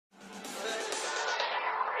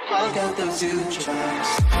I got those two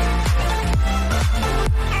tracks.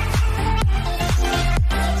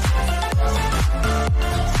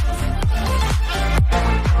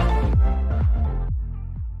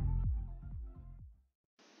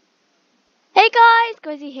 Hey guys,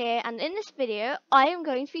 GoIssy here, and in this video I am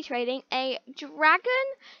going to be trading a dragon.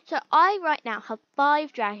 So I right now have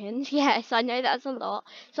 5 dragons. Yes, I know that's a lot.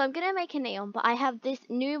 So I'm gonna make a neon, but I have this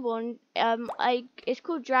new one. It's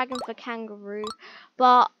called Dragon for Kangaroo,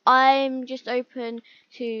 but I'm just open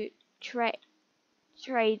to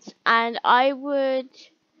trades, and I would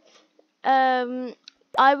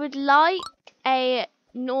like a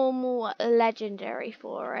normal legendary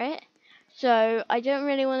for it. So I don't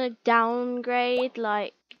really want to downgrade,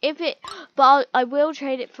 like, but I will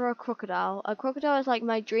trade it for a crocodile. A crocodile is like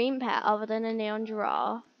my dream pet other than a neon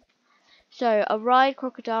giraffe. So a ride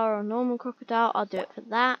crocodile or a normal crocodile, I'll do it for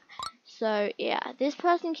that. So yeah, this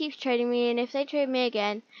person keeps trading me, and if they trade me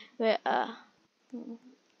again, but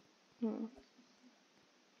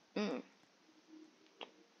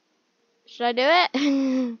should I do it?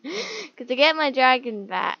 Because I get my dragon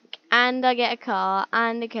back, and I get a car,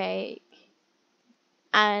 and a cake,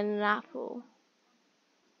 and an apple.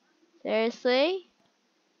 Seriously?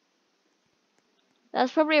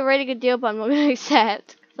 That's probably a really good deal, but I'm not going to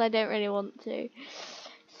accept, because I don't really want to.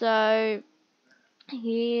 So,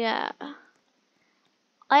 yeah.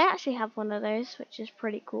 I actually have one of those, which is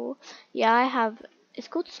pretty cool. Yeah, I have, it's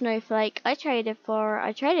called Snowflake. I traded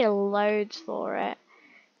loads for it.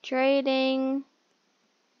 Trading...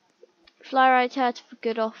 Fly turtle for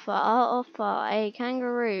good offer. I'll offer a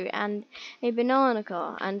kangaroo and a banana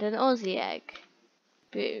car and an Aussie egg.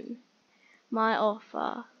 Boom. My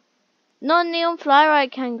offer. Not a neon fly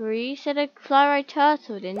kangaroo. You said a fly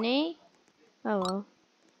turtle, didn't he? Oh well.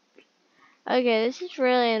 Okay, this is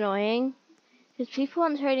really annoying because people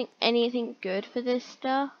aren't trading anything good for this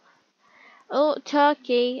stuff. Oh,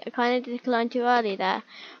 turkey. I kind of declined too early there,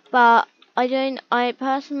 but I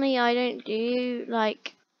personally don't do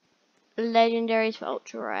like legendaries for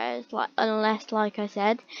ultra rares, like, unless, like I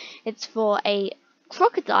said, it's for a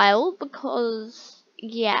crocodile, because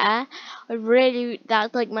yeah,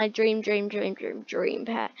 that's like my dream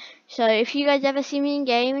pet. So if you guys ever see me in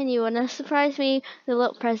game and you want to surprise me with a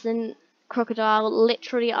little present crocodile,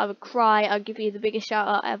 literally I would cry. I'd give you the biggest shout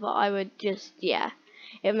out ever. I would just, yeah,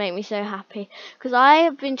 it would make me so happy, because I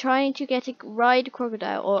have been trying to get a ride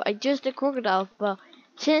crocodile, or just a crocodile, for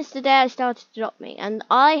since the day I started to adopt me, and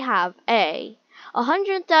I have a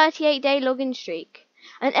 138-day login streak.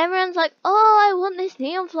 And everyone's like, oh, I want this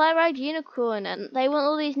neon fly ride unicorn, and they want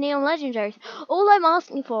all these neon legendaries. All I'm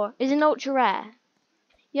asking for is an ultra rare.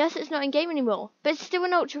 Yes, it's not in game anymore, but it's still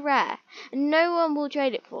an ultra rare, and no one will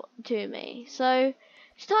trade it to me. So,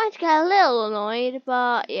 starting to get a little annoyed,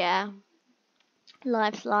 but yeah,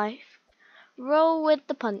 life's life. Roll with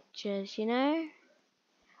the punches, you know.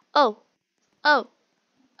 Oh, oh,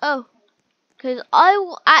 oh. Because I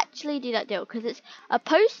will actually do that deal, because it's a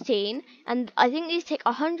post-teen, and I think these take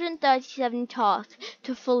 137 tasks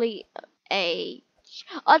to fully age.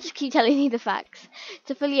 I'll just keep telling you the facts.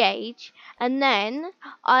 To fully age, and then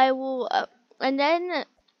I will, and then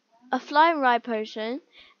a fly and ride potion.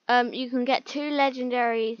 You can get 2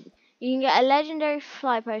 legendaries. You can get a legendary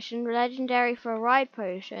fly potion, legendary for a ride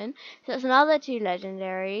potion. So that's another 2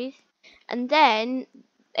 legendaries, and then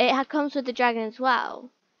it comes with the dragon as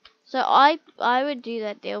well. So I would do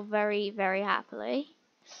that deal very, very happily.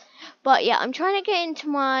 But yeah, I'm trying to get into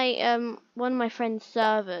my one of my friend's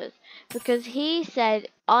servers, because he said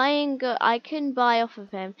I can buy off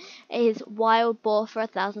of him his wild boar for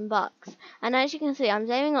 $1,000. And as you can see, I'm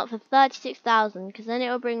saving up for 36,000, because then it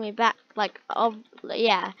will bring me back, like,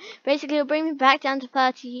 yeah, basically it'll bring me back down to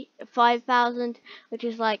 35,000, which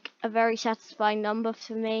is like a very satisfying number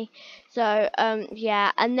for me. So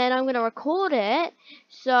yeah, and then I'm gonna record it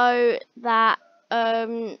so that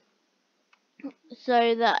I'll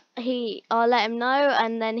let him know,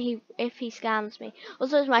 and then if he scams me.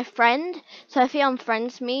 Also, it's my friend, so if he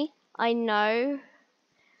unfriends me, I know.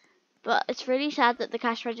 But it's really sad that the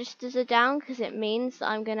cash registers are down, because it means that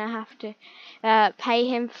I'm gonna have to pay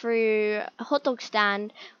him through a hot dog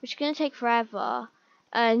stand, which is gonna take forever.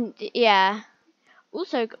 And yeah.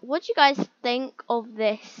 Also, what do you guys think of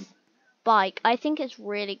this bike? I think it's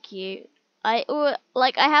really cute. I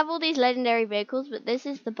have all these legendary vehicles, but this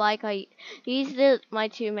is the bike these are my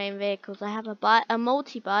 2 main vehicles. I have a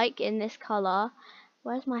multi-bike in this color.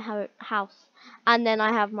 Where's my house? And then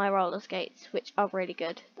I have my roller skates, which are really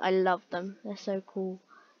good. I love them. They're so cool.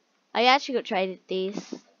 I actually got traded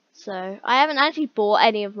these, so I haven't actually bought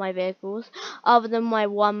any of my vehicles other than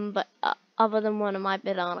one of my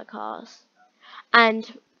banana cars.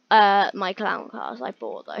 And my clown cars. I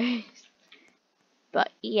bought those. But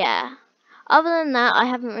yeah. Other than that, I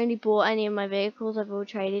haven't really bought any of my vehicles. I've all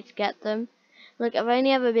traded to get them. Like, I've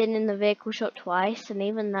only ever been in the vehicle shop twice, and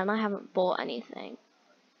even then I haven't bought anything.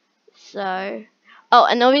 So, oh,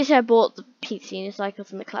 and obviously I bought the pizza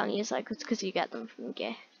unicycles and the clown unicycles because you get them from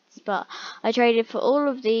gifts. But I traded for all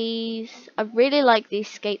of these. I really like these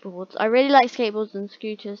skateboards. I really like skateboards and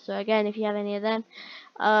scooters. So again, if you have any of them,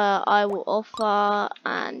 I will offer.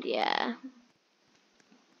 And yeah.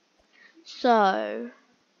 So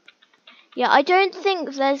yeah, I don't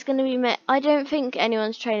think there's going to be. I don't think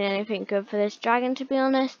anyone's trading anything good for this dragon, to be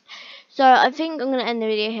honest. So I think I'm going to end the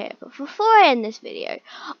video here. But before I end this video,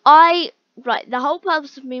 right, the whole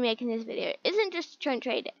purpose of me making this video isn't just to try and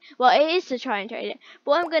trade it. Well, it is to try and trade it.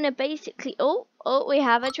 But I'm going to basically. Oh, we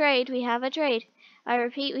have a trade. We have a trade. I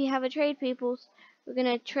repeat, we have a trade, peoples. We're going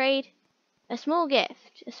to trade a small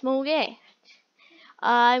gift. A small gift.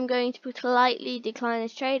 I'm going to politely decline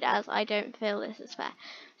this trade as I don't feel this is fair.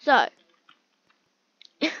 So.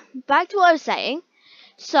 Back to what I was saying.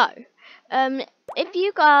 So, if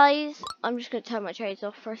you guys, I'm just going to turn my trades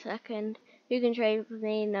off for a second. Who can trade with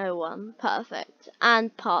me? No one. Perfect.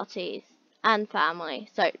 And parties. And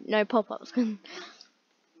family. So, no pop-ups can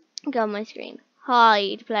go on my screen.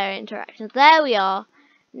 Hide player interactions. There we are.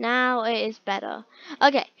 Now it is better.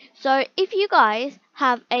 Okay, so if you guys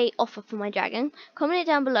have a offer for my dragon, comment it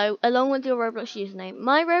down below along with your Roblox username.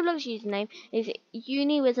 My Roblox username is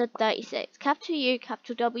UniWizard36. Capital U,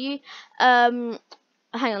 capital W. Hang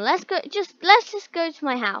on, let's just go to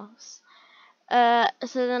my house.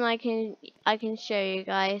 So then I can show you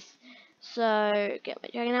guys. So get my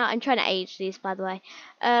dragon out. I'm trying to age these, by the way.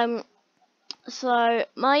 So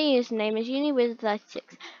my username is UniWizard36.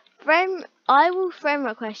 I will friend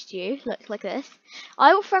request you. Looks like this.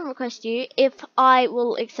 I will friend request you if I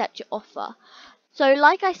will accept your offer. So,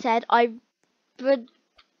 like I said, I would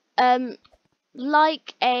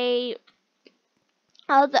like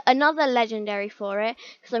another legendary for it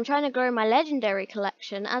because I'm trying to grow my legendary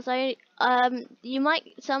collection. As some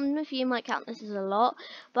of you might count this as a lot,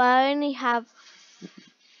 but I only have.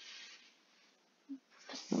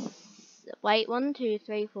 Wait, 1, 2,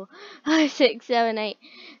 3, 4, 5, 6, 7, 8,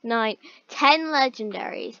 9, 10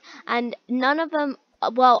 legendaries, and none of them,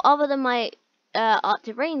 well, other than my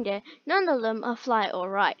Arctic reindeer, none of them are fly or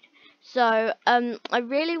ride. So, I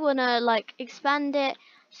really wanna like expand it.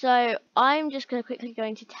 So I'm just quickly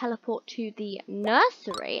going to teleport to the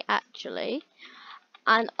nursery, actually,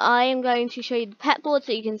 and I am going to show you the pet board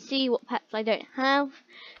so you can see what pets I don't have,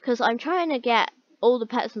 because I'm trying to get all the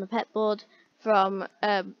pets on the pet board from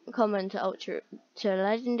common to ultra to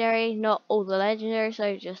legendary, not all the legendary,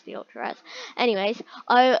 so just the ultra rares. Anyways,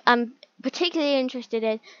 I am particularly interested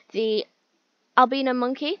in the albino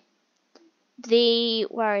monkey,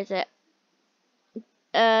 where is it?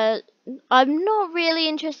 I'm not really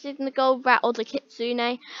interested in the gold rat or the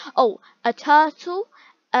kitsune. Oh, a turtle,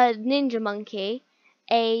 a ninja monkey,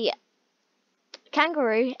 a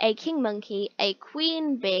kangaroo, a king monkey, a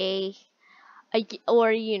queen bee, or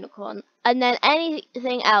a unicorn, and then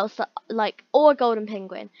anything else like or a golden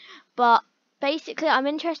penguin. But basically, I'm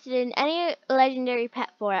interested in any legendary pet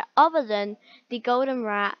for it other than the golden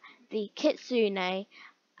rat, the kitsune,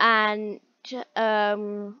 and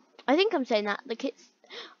I think I'm saying that the kits.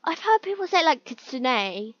 I've heard people say like kitsune.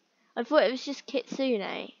 I thought it was just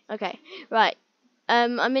kitsune. Okay, right.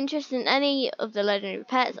 I'm interested in any of the legendary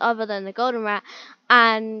pets other than the golden rat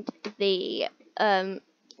and the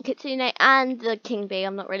kitsune and the king bee.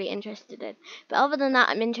 I'm not really interested in, but other than that,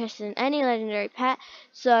 I'm interested in any legendary pet.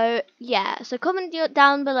 So yeah, so comment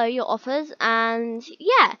down below your offers, and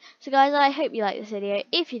yeah. So guys, I hope you liked this video.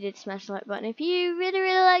 If you did, smash the like button. If you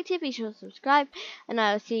really liked it, be sure to subscribe, and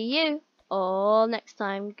I will see you all next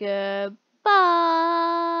time. Goodbye.